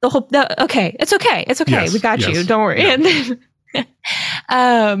the whole. Okay, it's okay. It's okay. Yes, we got you. Don't worry." Yeah.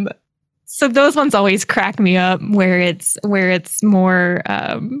 And so those ones always crack me up, where it's more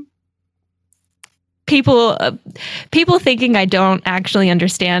people thinking I don't actually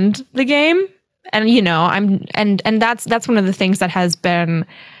understand the game. And that's one of the things that has been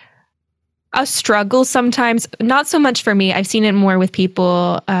a struggle sometimes. Not so much for me. I've seen it more with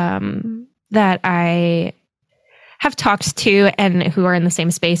people that I have talked to and who are in the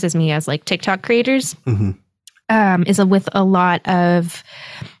same space as me, as like TikTok creators. Is with a lot of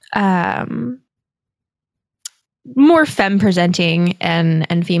more femme presenting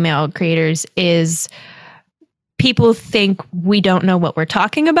and female creators. Is people think we don't know what we're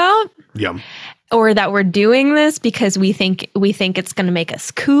talking about. Yeah. Or that we're doing this because we think it's going to make us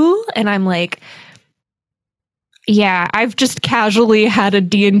cool. And I'm like, yeah, I've just casually had a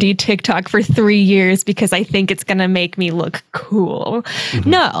D&D TikTok for 3 years because I think it's going to make me look cool.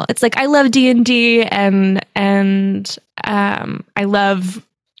 No, it's like, I love D&D and I love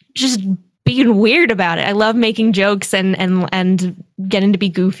just being weird about it. I love making jokes and getting to be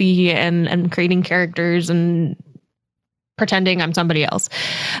goofy and creating characters and pretending I'm somebody else.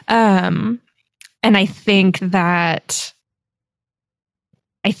 And I think that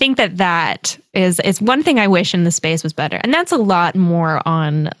is one thing I wish in the space was better. And that's a lot more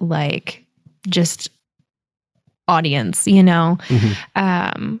on like just audience, you know?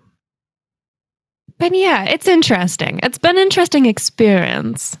 But yeah, it's interesting. It's been an interesting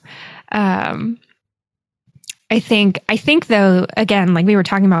experience. I think though, again, like we were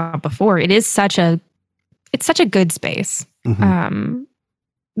talking about before, it's such a good space.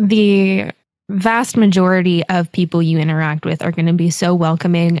 The vast majority of people you interact with are going to be so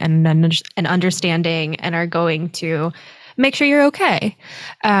welcoming and understanding and are going to make sure you're okay.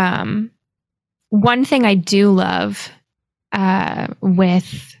 One thing I do love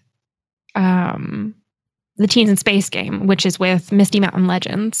with the Teens in Space game, which is with Misty Mountain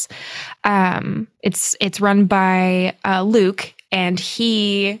Legends, it's run by Luke, and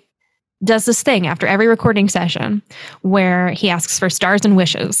he does this thing after every recording session where he asks for stars and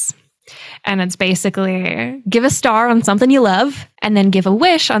wishes. And it's basically give a star on something you love and then give a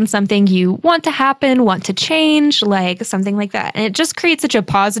wish on something you want to happen, want to change, like something like that. And it just creates such a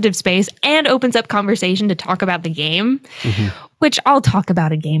positive space and opens up conversation to talk about the game, which I'll talk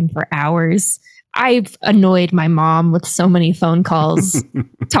about a game for hours. I've annoyed my mom with so many phone calls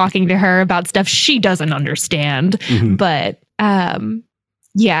talking to her about stuff she doesn't understand. But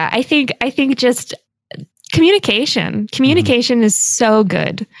yeah, I think just communication is so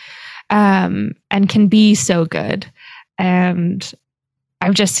good. And can be so good. And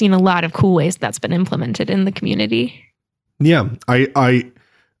I've just seen a lot of cool ways that's been implemented in the community. Yeah, I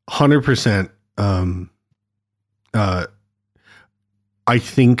 100%. I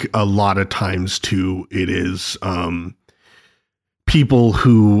think a lot of times too, it is people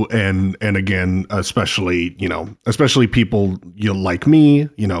who, and again, especially people like me,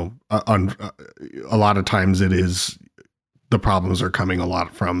 a lot of times it is, the problems are coming a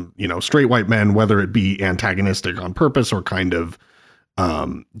lot from, straight white men, whether it be antagonistic on purpose or kind of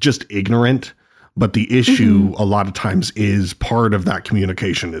just ignorant. But the issue a lot of times is part of that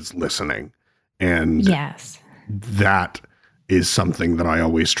communication is listening. And yes, that is something that I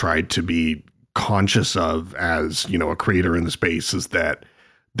always tried to be conscious of as, a creator in the space, is that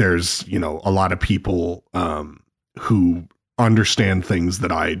there's, a lot of people who understand things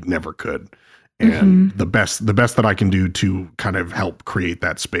that I never could. And the best that I can do to kind of help create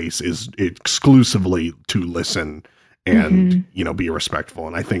that space is exclusively to listen and, be respectful.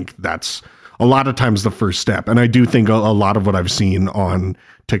 And I think that's a lot of times the first step. And I do think a lot of what I've seen on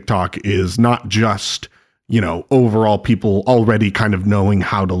TikTok is not just, overall people already kind of knowing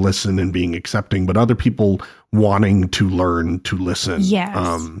how to listen and being accepting, but other people wanting to learn to listen.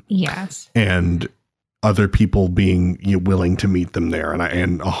 Yes. Yes. And other people being willing to meet them there.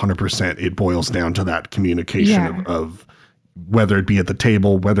 And 100% it boils down to that communication of whether it be at the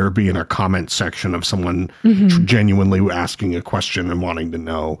table, whether it be in a comment section of someone genuinely asking a question and wanting to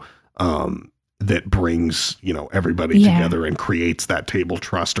know, that brings, everybody together and creates that table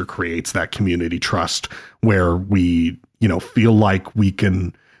trust or creates that community trust where we, feel like we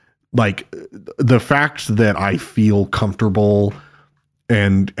can, like, the fact that I feel comfortable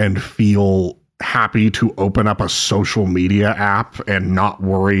and feel happy to open up a social media app and not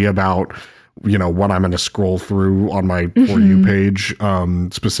worry about, what I'm going to scroll through on my For You page,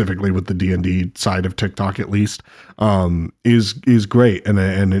 specifically with the D&D side of TikTok, at least, is great.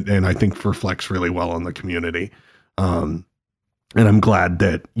 And I think reflects really well on the community. And I'm glad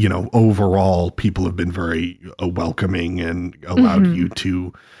that, overall people have been very welcoming and allowed you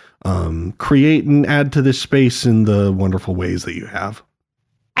to create and add to this space in the wonderful ways that you have.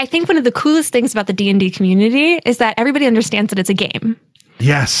 I think one of the coolest things about the D&D community is that everybody understands that it's a game.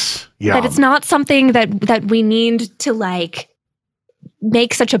 Yes. Yeah. That it's not something that we need to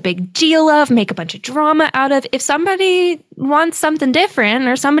make such a big deal of, make a bunch of drama out of. If somebody wants something different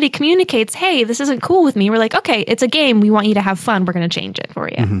or somebody communicates, hey, this isn't cool with me, we're like, okay, it's a game. We want you to have fun. We're going to change it for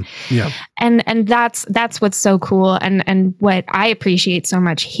you. Yeah. And that's what's so cool. And what I appreciate so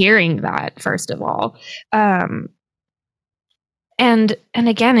much hearing that, first of all. And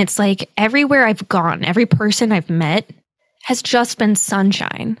again, it's like everywhere I've gone, every person I've met has just been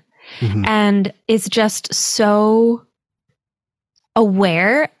sunshine and is just so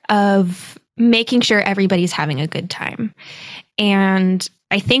aware of making sure everybody's having a good time. And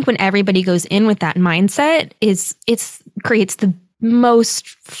I think when everybody goes in with that mindset, it creates the most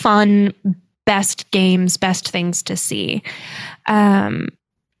fun, best games, best things to see. And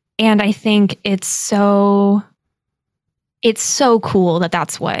I think it's so cool that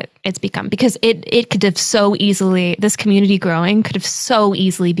that's what it's become, because it could have so easily, this community growing could have so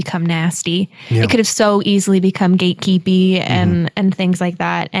easily become nasty. Yeah. It could have so easily become gatekeepy and things like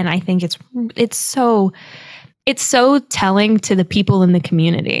that. And I think it's so telling to the people in the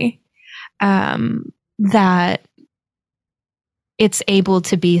community that it's able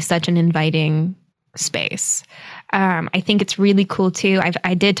to be such an inviting space. I think it's really cool too.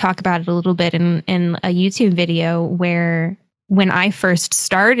 I did talk about it a little bit in a YouTube video where when I first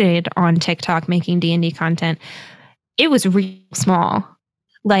started on TikTok making D&D content, it was real small.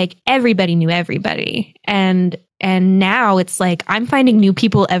 Like everybody knew everybody. And now it's like I'm finding new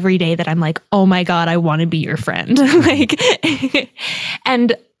people every day that I'm like, oh my God, I want to be your friend.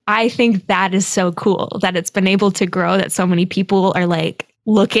 And I think that is so cool that it's been able to grow, that so many people are like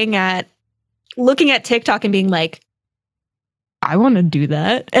looking at TikTok and being like, I want to do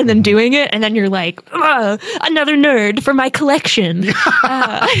that, and then doing it, and then you're like, another nerd for my collection.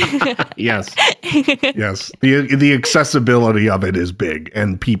 Yes. The accessibility of it is big,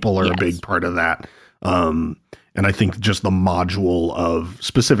 and people are a big part of that. And I think just the module of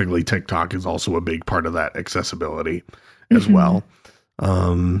specifically TikTok is also a big part of that accessibility as well.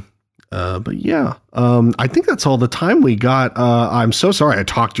 But yeah, I think that's all the time we got. I'm so sorry I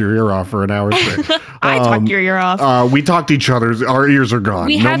talked your ear off for an hour straight. I talked your ear off. We talked each other's. Our ears are gone.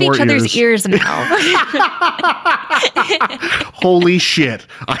 We have each other's ears now. Holy shit!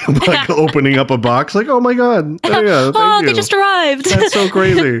 I'm like opening up a box, like, oh my God! Yeah, they just arrived. That's so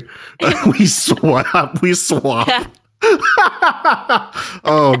crazy. We swap.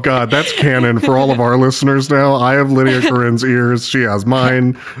 Oh God, that's canon for all of our listeners now. I have Lydia Koryn's ears. She has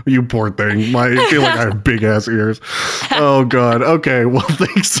mine. You poor thing. I feel like I have big ass ears. Oh God. Okay. Well,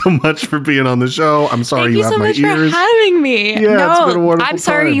 thanks so much for being on the show. I'm sorry you have my ears. Thank you so much for having me. Yeah, it's been a wonderful I'm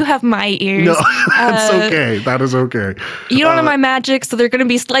sorry time. you have my ears. No, that's okay. That is okay. You don't know my magic, so they're going to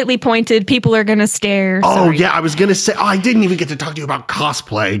be slightly pointed. People are going to stare. Oh Sorry. yeah, I was gonna say. Oh, I didn't even get to talk to you about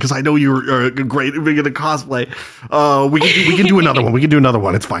cosplay because I know you're great big into cosplay. We can do another one. We can do another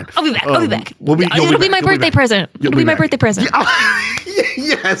one. It's fine. I'll be back. I'll be back. It'll be my birthday present. It'll be my birthday present.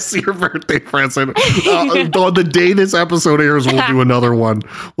 Yes, your birthday present. On the day this episode airs, we'll do another one.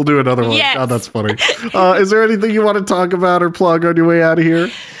 Yes. God, that's funny. Is there anything you want to talk about or plug on your way out of here?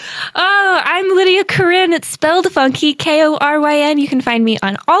 Oh, I'm Lydia Koryn. It's spelled funky, Koryn. You can find me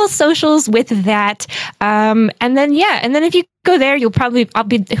on all socials with that. And then if you go there, I'll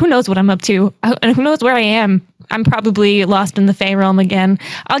be, who knows what I'm up to? And who knows where I am? I'm probably lost in the Fae realm again.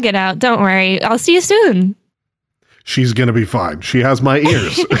 I'll get out. Don't worry. I'll see you soon. She's going to be fine. She has my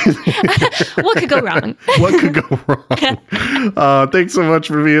ears. What could go wrong? What could go wrong? Thanks so much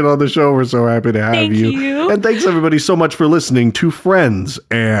for being on the show. We're so happy to have Thank you. And thanks everybody so much for listening to Friends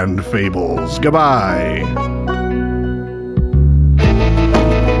and Fables. Goodbye.